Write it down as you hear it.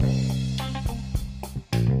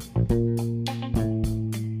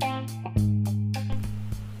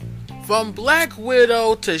From Black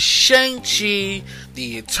Widow to Shang-Chi,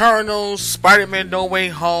 The Eternals, Spider-Man No Way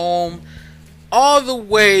Home, all the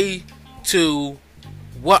way to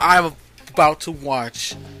what I'm about to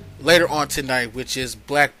watch later on tonight, which is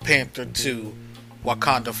Black Panther 2,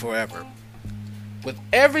 Wakanda Forever. With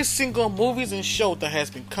every single movies and show that has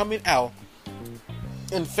been coming out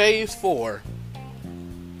in Phase 4,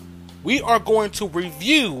 we are going to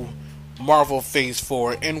review Marvel Phase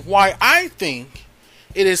 4 and why I think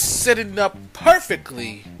it is setting up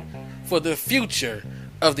perfectly for the future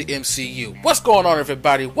of the MCU. What's going on,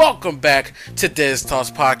 everybody? Welcome back to Des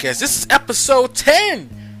Talks Podcast. This is episode 10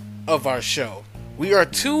 of our show. We are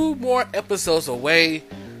 2 more episodes away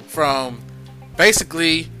from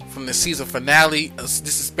the season finale.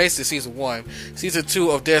 This is basically season 1. Season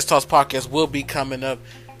 2 of Des Talks Podcast will be coming up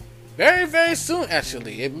very, very soon,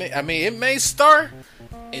 actually. It may start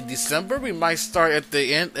in December. We might start at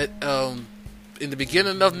the end, in the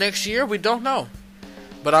beginning of next year. We don't know.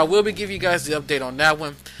 But I will be giving you guys the update on that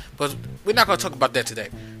one. But we're not going to talk about that today.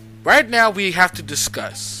 Right now, we have to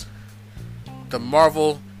discuss the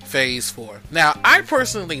Marvel Phase 4. Now, I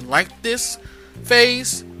personally like this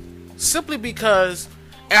phase simply because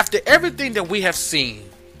after everything that we have seen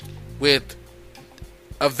with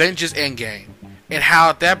Avengers Endgame and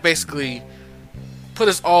how that basically put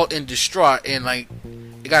us all in distraught and it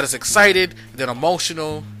got us excited, then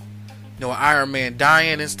emotional, Iron Man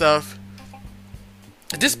dying and stuff.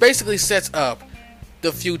 This basically sets up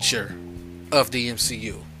the future of the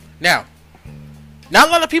MCU. Now, not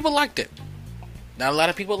a lot of people liked it.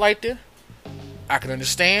 I can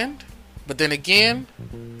understand. But then again,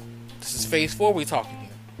 this is Phase 4 we talking here.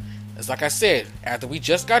 It's like I said, after we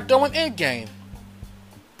just got done with Endgame,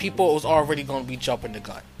 people was already going to be jumping the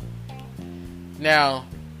gun. Now,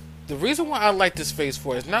 the reason why I like this Phase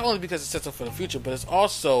 4 is not only because it sets up for the future, but it's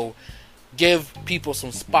also give people some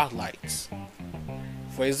spotlights.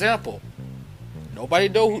 For example, nobody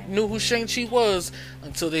knew who Shang-Chi was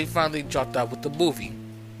until they finally dropped out with the movie.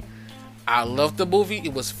 I loved the movie.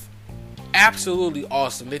 It was absolutely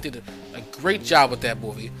awesome. They did a great job with that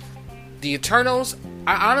movie. The Eternals,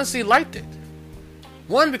 I honestly liked it.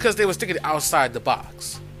 One, because they were sticking it outside the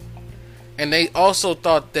box. And they also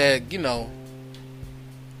thought that,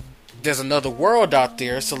 there's another world out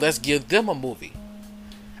there, so let's give them a movie.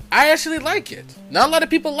 I actually like it. Not a lot of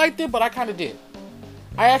people liked it, but I kind of did.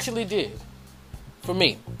 I actually did. For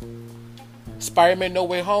me. Spider-Man No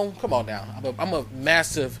Way Home, come on now. I'm a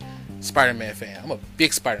massive Spider-Man fan. I'm a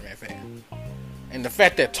big Spider-Man fan. And the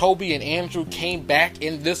fact that Tobey and Andrew came back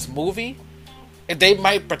in this movie, and they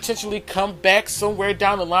might potentially come back somewhere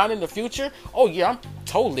down the line in the future, oh yeah, I'm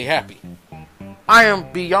totally happy. I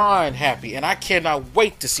am beyond happy, and I cannot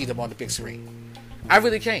wait to see them on the big screen. I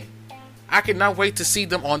really can't. I cannot wait to see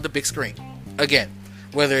them on the big screen. Again,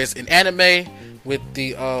 whether it's an anime with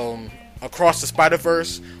the Across the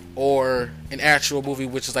Spider-Verse or an actual movie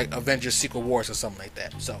which is like Avengers Secret Wars or something like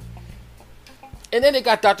that. So, and then they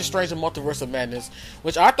got Doctor Strange and Multiverse of Madness,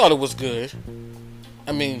 which I thought it was good.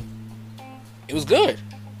 I mean, it was good.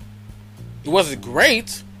 It wasn't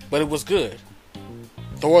great, but it was good.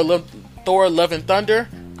 Thor Love and Thunder,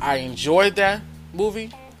 I enjoyed that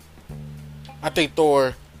movie. I think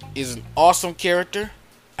Thor is an awesome character.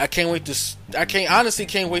 I honestly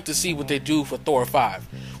can't wait to see what they do for Thor 5,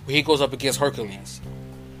 where he goes up against Hercules.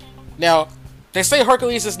 Now, they say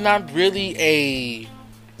Hercules is not really a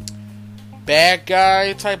bad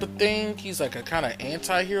guy type of thing. He's like a kind of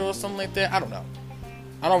anti-hero or something like that. I don't know.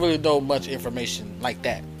 I don't really know much information like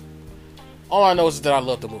that. All I know is that I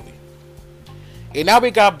love the movie. And now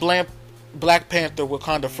we got Black Panther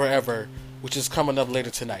Wakanda Forever, which is coming up later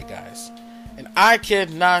tonight, guys. And I ain't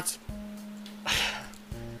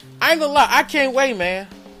gonna lie, I can't wait, man.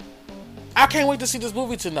 I can't wait to see this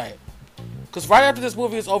movie tonight. Because right after this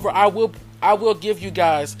movie is over, I will give you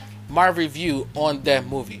guys my review on that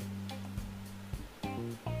movie.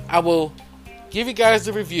 I will give you guys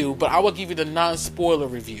the review, but I will give you the non-spoiler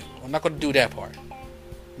review. I'm not going to do that part.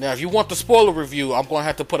 Now, if you want the spoiler review, I'm going to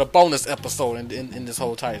have to put a bonus episode in this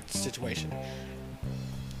whole entire situation.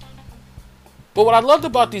 But what I loved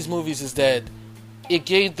about these movies is that it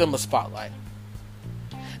gave them a spotlight.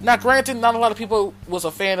 Now, granted, not a lot of people was a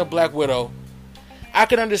fan of Black Widow. I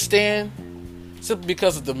can understand, simply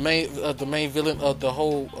because of the main villain of the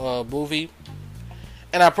whole movie.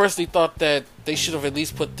 And I personally thought that they should have at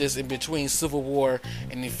least put this in between Civil War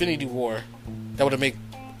and Infinity War. That would have made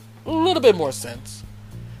a little bit more sense.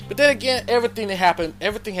 But then again, everything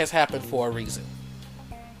has happened for a reason.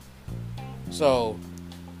 So,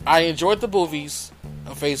 I enjoyed the movies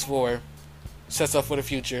of Phase 4. Sets up for the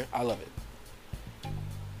future. I love it.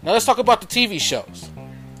 Now let's talk about the TV shows.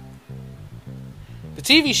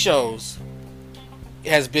 The TV shows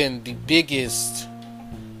has been the biggest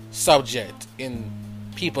subject in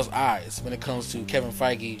people's eyes when it comes to Kevin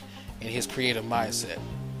Feige and his creative mindset.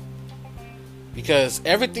 Because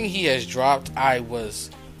everything he has dropped, I was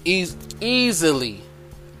easily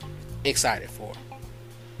excited for.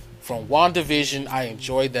 From WandaVision, I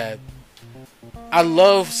enjoyed that. I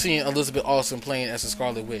love seeing Elizabeth Olsen playing as the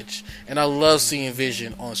Scarlet Witch, and I love seeing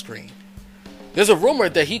Vision on screen. There's a rumor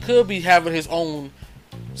that he could be having his own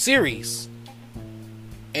series,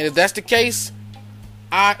 and if that's the case,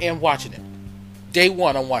 I am watching it. Day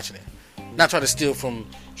one, I'm watching it. Not trying to steal from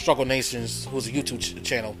Struggle Nations, who's a YouTube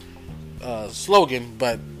channel slogan,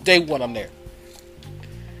 but day one, I'm there.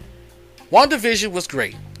 WandaVision was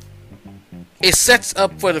great. It sets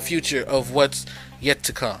up for the future of what's yet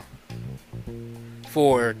to come.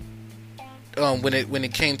 For when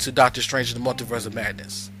it came to Doctor Strange and the Multiverse of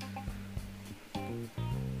Madness,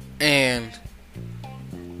 and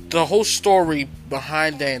the whole story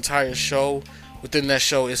behind the entire show, within that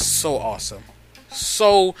show, is so awesome,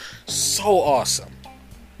 so awesome.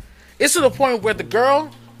 It's to the point where the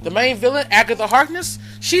girl, the main villain, Agatha Harkness,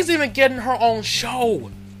 she's even getting her own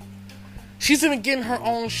show. She's even getting her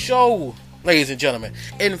own show, ladies and gentlemen,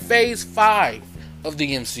 in Phase 5 of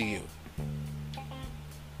the MCU.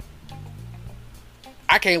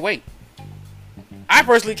 I can't wait. I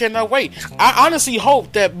personally cannot wait. I honestly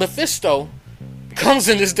hope that Mephisto comes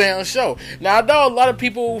in this damn show. Now, I know a lot of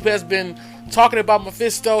people has been talking about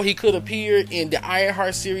Mephisto. He could appear in the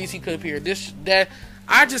Ironheart series. He could appear in this, that.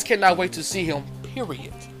 I just cannot wait to see him,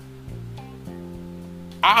 period.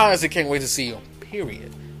 I honestly can't wait to see him,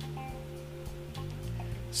 period.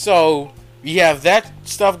 So, you have that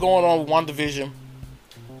stuff going on with WandaVision.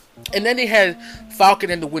 And then they had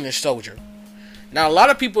Falcon and the Winter Soldier. Now, a lot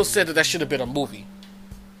of people said that should have been a movie.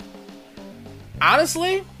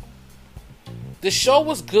 Honestly, the show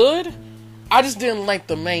was good. I just didn't like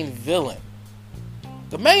the main villain.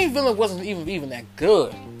 The main villain wasn't even that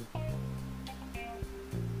good.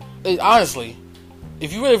 Honestly,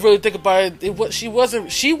 if you really think about it, she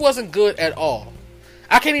wasn't good at all.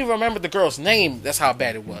 I can't even remember the girl's name. That's how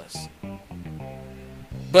bad it was.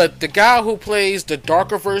 But the guy who plays the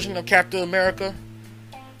darker version of Captain America,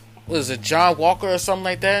 was it John Walker or something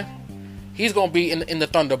like that? He's gonna be in the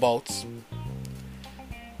Thunderbolts,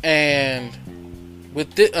 and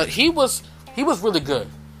with he was really good.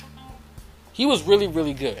 He was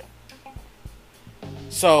really good.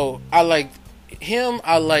 So I liked him.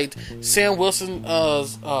 I liked Sam Wilson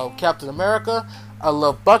as Captain America. I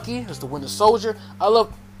love Bucky as the Winter Soldier. I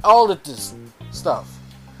love all of this stuff.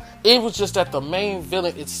 It was just that the main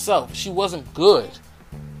villain itself, she wasn't good.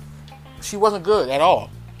 She wasn't good at all.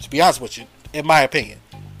 To be honest with you, in my opinion.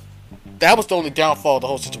 That was the only downfall of the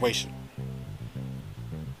whole situation.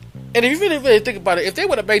 And if you really think about it, if they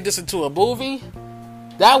would have made this into a movie,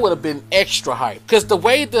 that would have been extra hype. Because the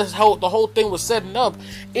way the whole thing was setting up,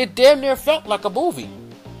 it damn near felt like a movie.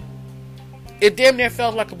 It damn near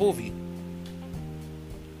felt like a movie.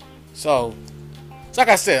 So, it's like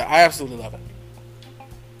I said, I absolutely love it.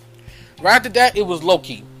 Right after that, it was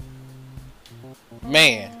Loki.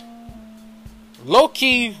 Man.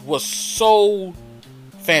 Loki was so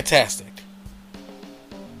fantastic.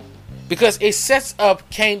 Because it sets up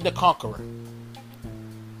Kang the Conqueror.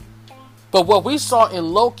 But what we saw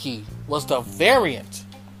in Loki was the variant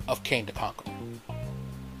of Kang the Conqueror.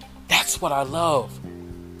 That's what I love.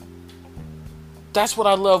 That's what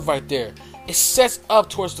I love right there. It sets up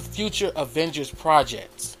towards the future Avengers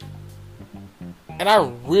projects. And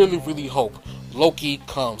I really hope Loki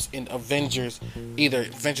comes in Avengers, either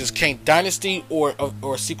Avengers Kang Dynasty or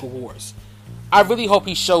Secret Wars. I really hope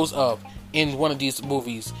he shows up in one of these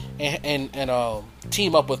movies and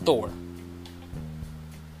team up with Thor,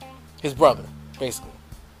 his brother, basically.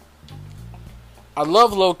 I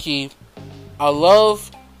love Loki. I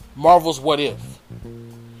love Marvel's What If.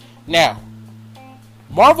 Now,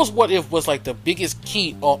 Marvel's What If was like the biggest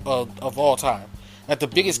key of all time, like the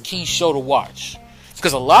biggest key show to watch.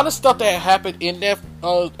 Because a lot of stuff that happened in that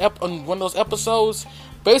on one of those episodes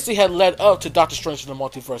basically had led up to Doctor Strange and the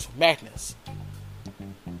Multiverse of Madness,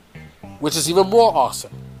 which is even more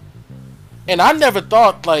awesome. And I never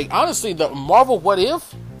thought, like, honestly, the Marvel What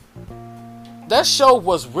If, that show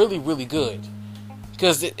was really good.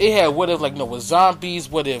 Because it had what if, like, with zombies,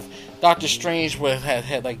 what if Doctor Strange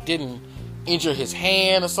had like, didn't injure his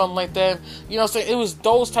hand or something like that. You know what I'm saying? It was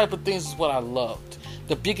those type of things is what I loved.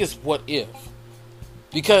 The biggest what if.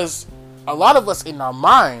 Because a lot of us in our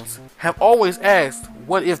minds have always asked,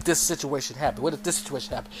 what if this situation happened? What if this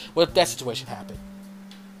situation happened? What if that situation happened?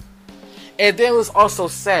 And then it was also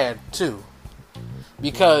sad, too.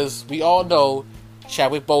 Because we all know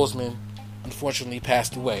Chadwick Boseman unfortunately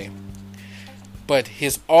passed away. But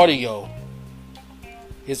his audio,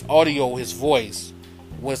 his voice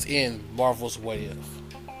was in Marvel's What If.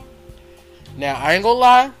 Now, I ain't gonna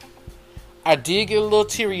lie, I did get a little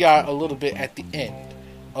teary-eyed a little bit at the end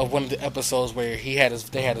of one of the episodes where they had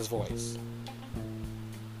his voice.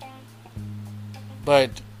 But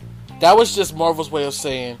that was just Marvel's way of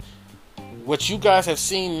saying what you guys have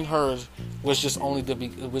seen and heard was just only the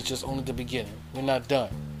beginning. We're not done.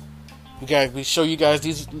 We show you guys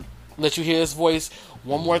these, let you hear his voice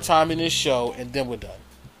one more time in this show, and then we're done.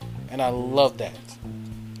 And I love that.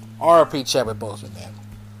 R.I.P. Chadwick Boseman, man.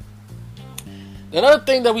 Another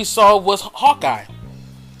thing that we saw was Hawkeye.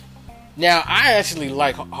 Now, I actually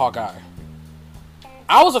like Hawkeye.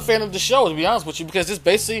 I was a fan of the show, to be honest with you, because it's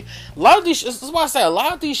basically this is why I say a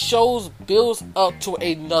lot of these shows builds up to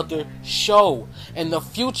another show and the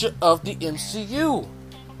future of the MCU.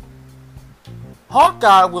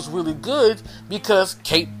 Hawkeye was really good because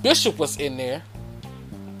Kate Bishop was in there,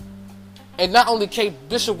 and not only Kate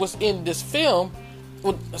Bishop was in this film,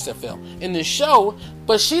 in this show,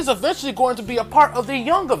 but she's eventually going to be a part of the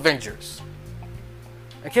Young Avengers.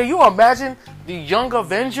 And can you imagine the Young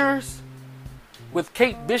Avengers with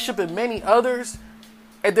Kate Bishop and many others?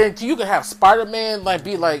 And then you could have Spider-Man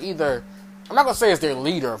be either, I'm not going to say as their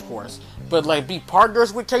leader, of course, but be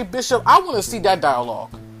partners with Kate Bishop. I want to see that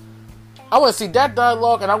dialogue.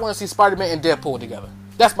 And I want to see Spider-Man and Deadpool together.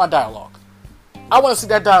 That's my dialogue. I want to see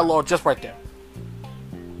that dialogue just right there.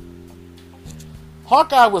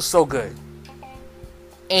 Hawkeye was so good.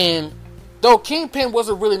 And though Kingpin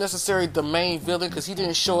wasn't really necessarily the main villain because he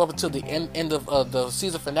didn't show up until the end of the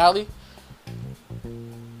season finale,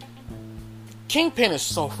 Kingpin is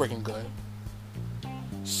so freaking good.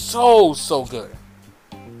 So good.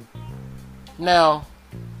 Now,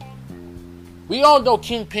 we all know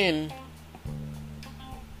Kingpin,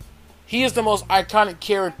 he is the most iconic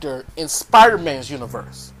character in Spider-Man's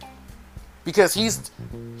universe. Because he's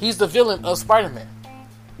the villain of Spider-Man.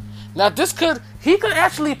 Now, he could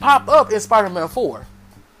actually pop up in Spider-Man 4.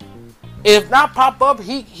 If not pop up,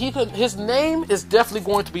 his name is definitely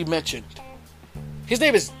going to be mentioned. His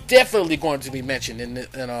name is definitely going to be mentioned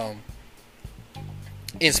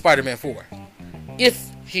in Spider-Man 4. If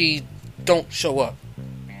he don't show up.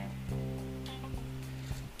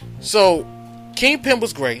 So, Kingpin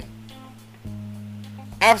was great.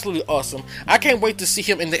 Absolutely awesome. I can't wait to see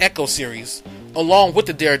him in the Echo series, along with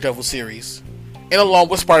the Daredevil series, and along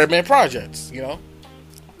with Spider-Man projects, you know.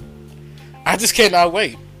 I just cannot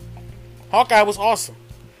wait. Hawkeye was awesome.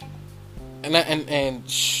 And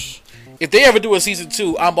if they ever do a season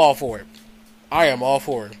 2, I'm all for it. I am all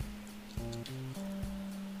for it.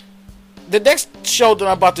 The next show that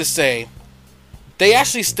I'm about to say, they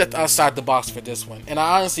actually stepped outside the box for this one. And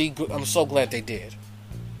I'm so glad they did.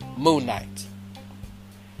 Moon Knight.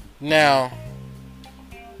 Now,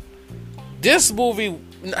 this movie,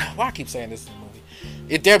 why I keep saying this is a movie?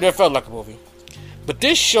 It damn near felt like a movie. But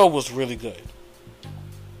this show was really good.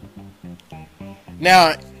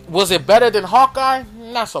 Now, was it better than Hawkeye?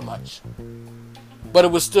 Not so much. But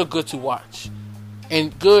it was still good to watch.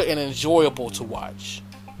 And good and enjoyable to watch.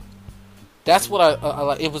 That's what I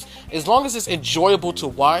like. It was, as long as it's enjoyable to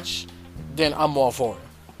watch, then I'm all for it.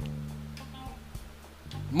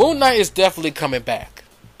 Moon Knight is definitely coming back.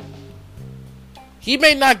 He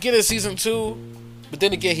may not get a season 2, but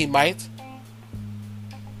then again he might.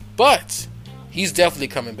 But he's definitely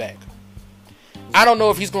coming back. I don't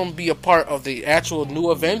know if he's going to be a part of the actual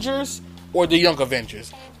new Avengers or the Young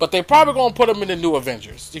Avengers. But they're probably going to put him in the new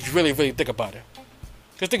Avengers, if you really, really think about it.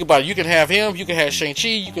 Because think about it, you can have him, you can have Shang-Chi,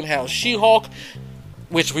 you can have She-Hulk,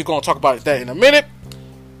 which we're going to talk about that in a minute.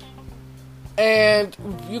 And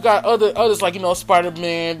you got others like,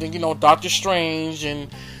 Spider-Man, and, Doctor Strange,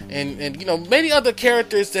 and many other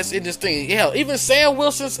characters that's in this thing. Hell, even Sam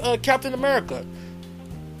Wilson's Captain America.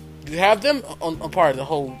 You have them on part of the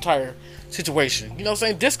whole entire situation. You know what I'm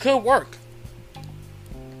saying? This could work.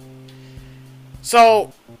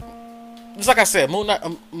 So, just like I said, Moon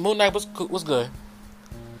Knight was good.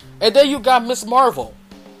 And then you got Miss Marvel.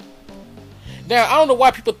 Now, I don't know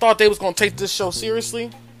why people thought they was going to take this show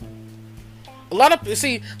seriously. My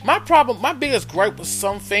biggest gripe with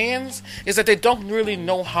some fans is that they don't really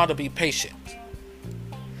know how to be patient.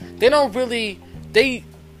 They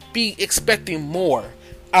be expecting more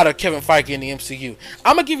out of Kevin Feige in the MCU.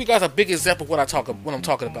 I'm going to give you guys a big example of what I'm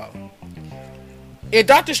talking about. In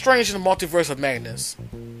Doctor Strange in the Multiverse of Madness,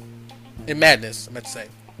 I meant to say,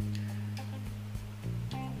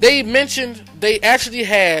 they actually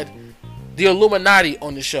had the Illuminati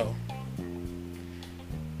on the show.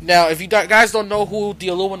 Now, if you guys don't know who the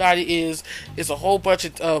Illuminati is, it's a whole bunch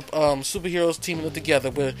of superheroes teaming up together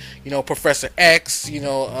with, Professor X,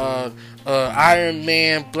 Iron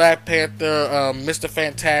Man, Black Panther, Mr.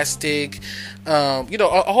 Fantastic, a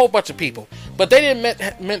whole bunch of people. But they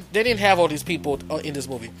didn't have all these people in this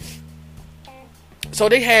movie. So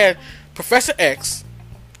they had Professor X,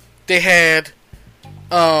 they had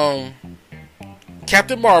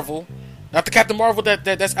Captain Marvel, not the Captain Marvel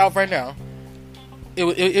that's out right now.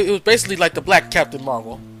 It was basically like the Black Captain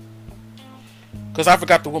Marvel, because I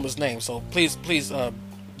forgot the woman's name. So please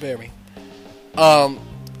bear me.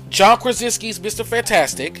 John Krasinski's Mr.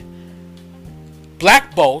 Fantastic,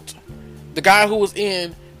 Black Bolt, the guy who was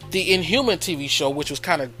in the Inhuman TV show, which was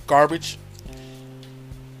kind of garbage.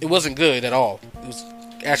 It wasn't good at all. It was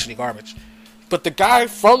actually garbage. But the guy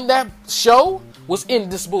from that show was in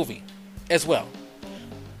this movie as well.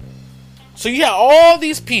 So you have all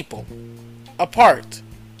these people a part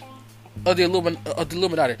of the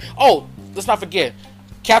Illuminati. Oh, let's not forget,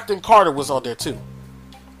 Captain Carter was on there too.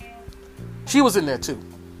 She was in there too.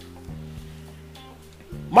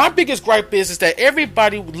 My biggest gripe is that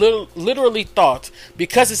everybody literally thought,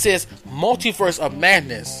 because it says Multiverse of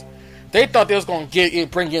Madness, they thought they was going to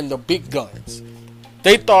bring in the big guns.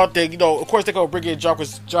 They thought that, of course they're going to bring in John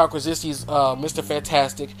Krasinski's Mr.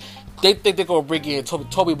 Fantastic. They think they're going to bring in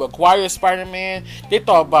Tobey Maguire's Spider-Man. They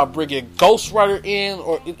thought about bringing Ghost Rider in,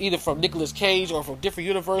 or either from Nicolas Cage or from different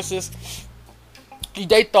universes.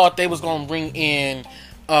 They thought they was going to bring in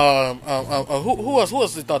who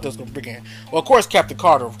else they thought they was going to bring in? Well, of course, Captain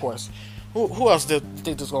Carter, of course. Who else did they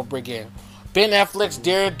think they was going to bring in? Ben Affleck's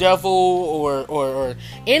Daredevil or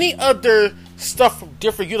any other stuff from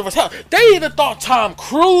different universes. Hell, they even thought Tom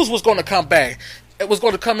Cruise was going to come back. It was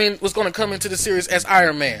going to come into the series as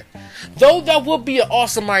Iron Man. Though that would be an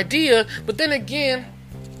awesome idea, but then again,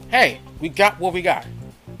 hey, we got what we got.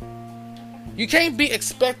 You can't be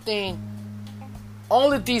expecting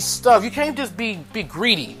all of these stuff. You can't just be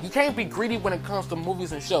greedy. You can't be greedy when it comes to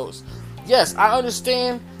movies and shows. Yes, I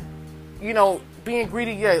understand, being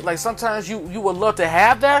greedy. Yeah, like sometimes you would love to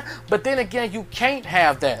have that, but then again, you can't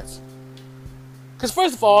have that. Because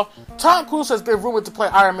first of all, Tom Cruise has been rumored to play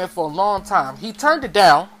Iron Man for a long time. He turned it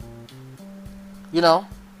down.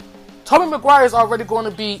 Tobey Maguire is already going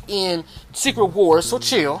to be in Secret Wars, so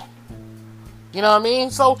chill. You know what I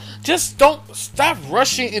mean? So just don't stop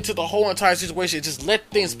rushing into the whole entire situation. Just let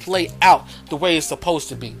things play out the way it's supposed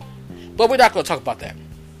to be. But we're not going to talk about that.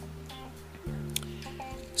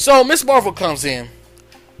 So Miss Marvel comes in,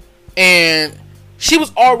 and she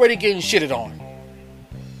was already getting shitted on.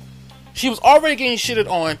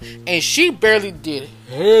 And she barely did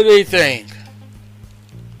anything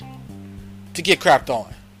to get crapped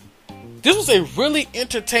on. This was a really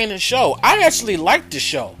entertaining show. I actually liked this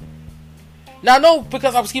show. Now, I know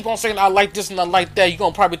because I was keep on saying I like this and I like that, you're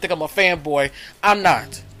going to probably think I'm a fanboy. I'm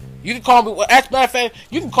not. You can call me, as a matter of fact,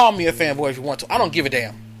 you can call me a fanboy if you want to. I don't give a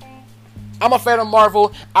damn. I'm a fan of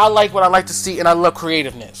Marvel. I like what I like to see, and I love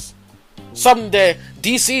creativeness. Something that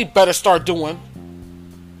DC better start doing.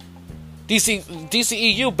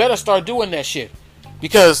 DCEU better start doing that shit.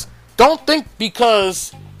 Because don't think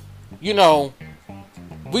because, we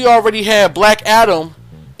already had Black Adam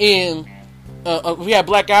in... we had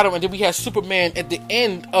Black Adam, and then we had Superman at the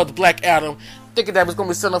end of the Black Adam, thinking that was going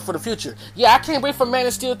to be set up for the future. Yeah, I can't wait for Man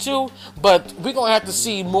of Steel 2, but we're going to have to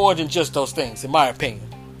see more than just those things, in my opinion.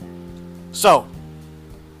 So,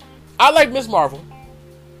 I like Ms. Marvel.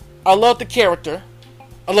 I love the character.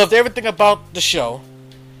 I loved everything about the show.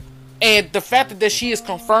 And the fact that she is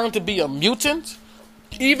confirmed to be a mutant,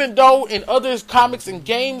 even though in other comics and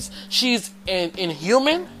games, she's an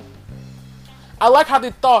Inhuman. I like how they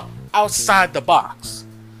thought outside the box.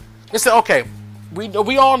 They said, okay,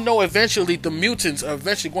 we all know eventually the mutants are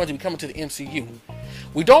eventually going to be coming to the MCU.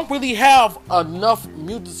 We don't really have enough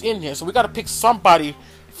mutants in here, so we got to pick somebody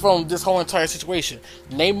from this whole entire situation.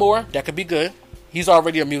 Namor, that could be good. He's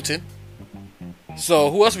already a mutant. So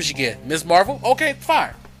who else we should get? Ms. Marvel? Okay,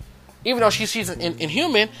 fine. Even though she's an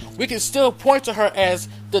Inhuman, we can still point to her as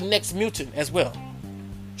the next mutant as well.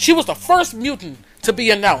 She was the first mutant to be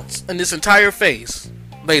announced in this entire phase.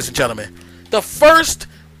 Ladies and gentlemen, the first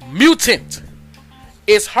mutant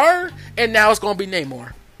is her, and now it's going to be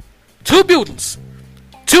Namor. 2 mutants.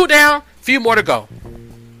 2 down, few more to go.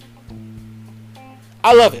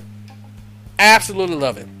 I love it. Absolutely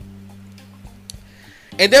love it.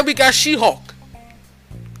 And then we got She-Hulk.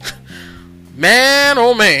 Man,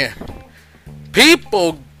 oh man.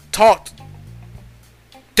 People talked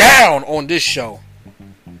down on this show.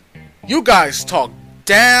 You guys talk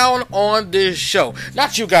down on this show.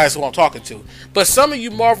 Not you guys who I'm talking to, but some of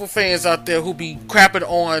you Marvel fans out there who be crapping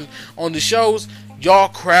on the shows. Y'all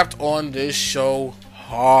crapped on this show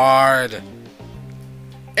hard.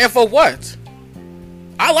 And for what?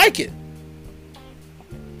 I like it.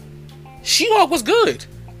 She-Hulk was good.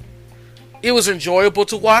 It was enjoyable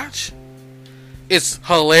to watch. It's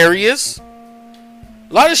hilarious.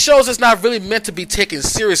 A lot of shows that's not really meant to be taken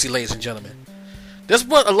seriously, ladies and gentlemen. That's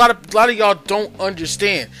what a lot of y'all don't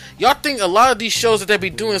understand. Y'all think a lot of these shows that they be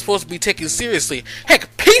doing is supposed to be taken seriously.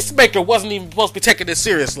 Heck, Peacemaker wasn't even supposed to be taken this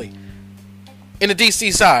seriously in the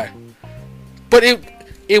DC side. But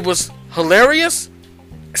it was hilarious.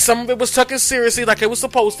 Some of it was taken seriously like it was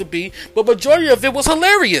supposed to be, but majority of it was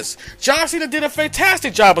hilarious. John Cena did a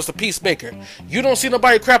fantastic job as the Peacemaker. You don't see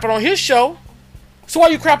nobody crapping on his show. So why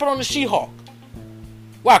are you crapping on the She-Hulk?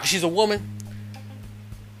 Why? Because she's a woman?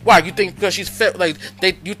 Why? You think because she's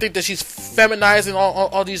you think that she's feminizing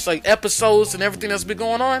all these like episodes and everything that's been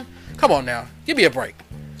going on? Come on now, give me a break.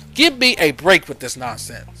 Give me a break with this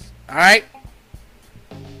nonsense. All right.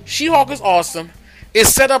 She-Hulk is awesome. It's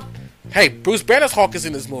set up. Hey, Bruce Banner's Hulk is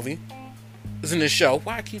in this movie. Is in this show.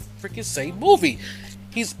 Why I keep freaking saying movie?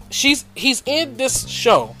 He's in this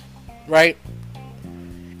show, right?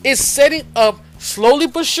 It's setting up slowly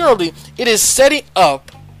but surely. It is setting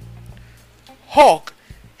up Hulk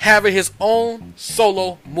having his own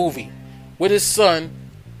solo movie with his son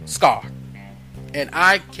Scar, and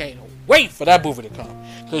I can't wait for that movie to come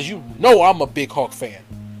because you know I'm a big Hulk fan.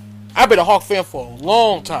 I've been a Hulk fan for a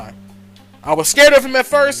long time. I was scared of him at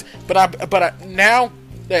first, but now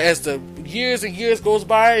that as the years and years goes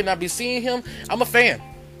by and I be seeing him, I'm a fan.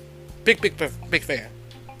 Big fan.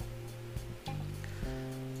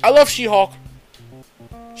 I love She-Hulk.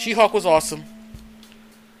 She-Hulk was awesome.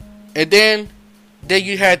 And then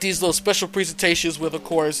you had these little special presentations with, of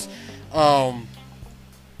course,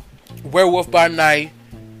 Werewolf by Night.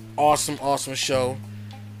 Awesome show.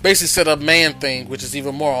 Basically set up Man-Thing, which is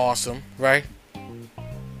even more awesome, right?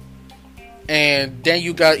 And then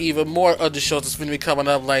you got even more other shows that's going to be coming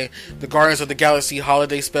up, like the Guardians of the Galaxy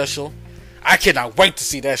Holiday Special. I cannot wait to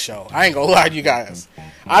see that show. I ain't gonna lie to you guys.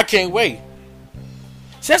 I can't wait.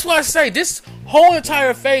 So that's why I say this whole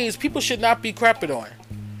entire phase, people should not be crapping on.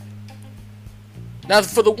 Now,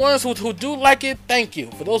 for the ones who do like it, thank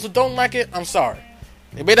you. For those who don't like it, I'm sorry.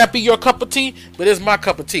 It may not be your cup of tea, but it's my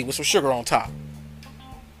cup of tea with some sugar on top.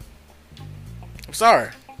 I'm sorry.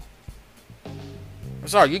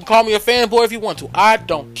 You can call me a fanboy if you want to. I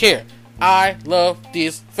don't care. I love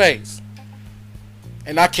this phase.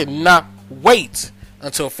 And I cannot wait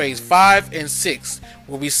until phase 5 and 6.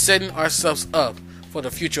 We'll be setting ourselves up for the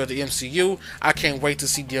future of the MCU. I can't wait to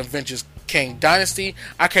see the Avengers Kang Dynasty.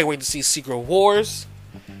 I can't wait to see Secret Wars.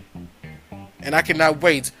 And I cannot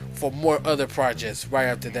wait for more other projects right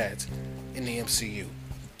after that in the MCU.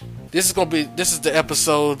 This is the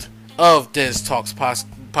episode of Des Talks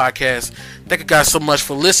podcast. Thank you guys so much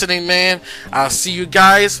for listening, man. I'll see you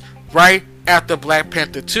guys right after Black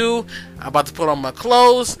Panther 2. I'm about to put on my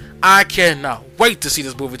clothes. I cannot wait to see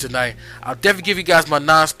this movie tonight. I'll definitely give you guys my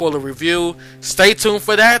non-spoiler review. Stay tuned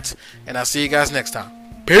for that, and I'll see you guys next time.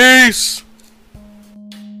 Peace!